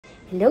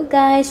Hello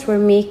guys, we're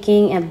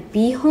making a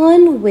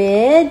bihon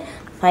with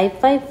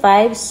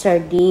 555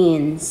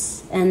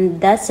 sardines,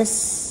 and that's a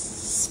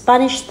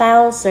Spanish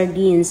style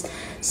sardines.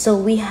 So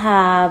we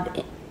have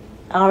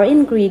our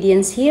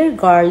ingredients here: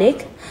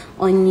 garlic,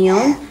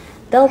 onion,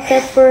 bell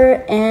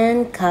pepper,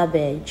 and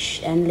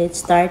cabbage. And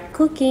let's start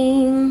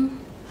cooking.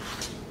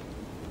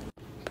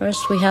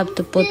 First we have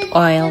to put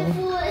oil.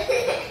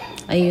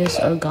 I use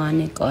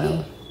organic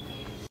oil.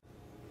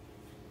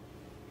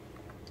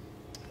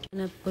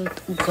 I'm gonna put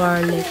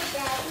garlic,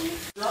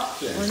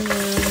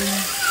 onion,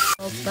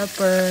 bell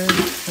pepper,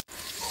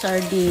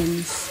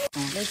 sardines.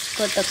 Let's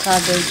put the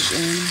cabbage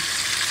in.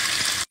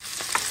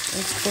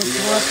 Let's put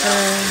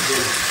water.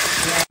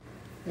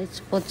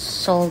 Let's put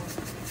salt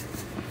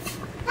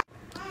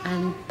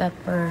and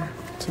pepper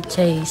to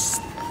taste.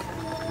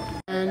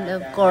 And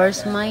of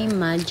course, my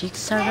magic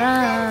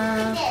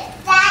sarap.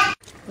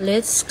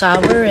 Let's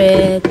cover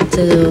it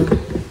to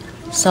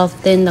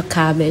soften the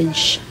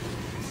cabbage.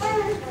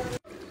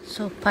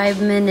 So 5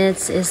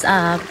 minutes is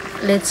up.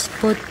 Let's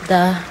put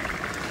the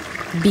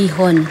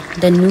bihon,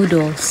 the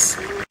noodles.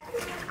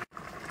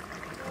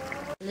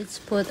 Let's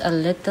put a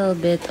little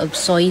bit of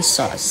soy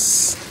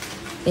sauce.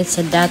 It's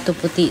a dato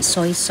puti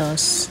soy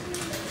sauce,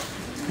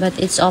 but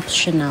it's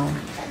optional.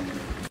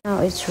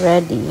 Now it's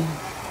ready.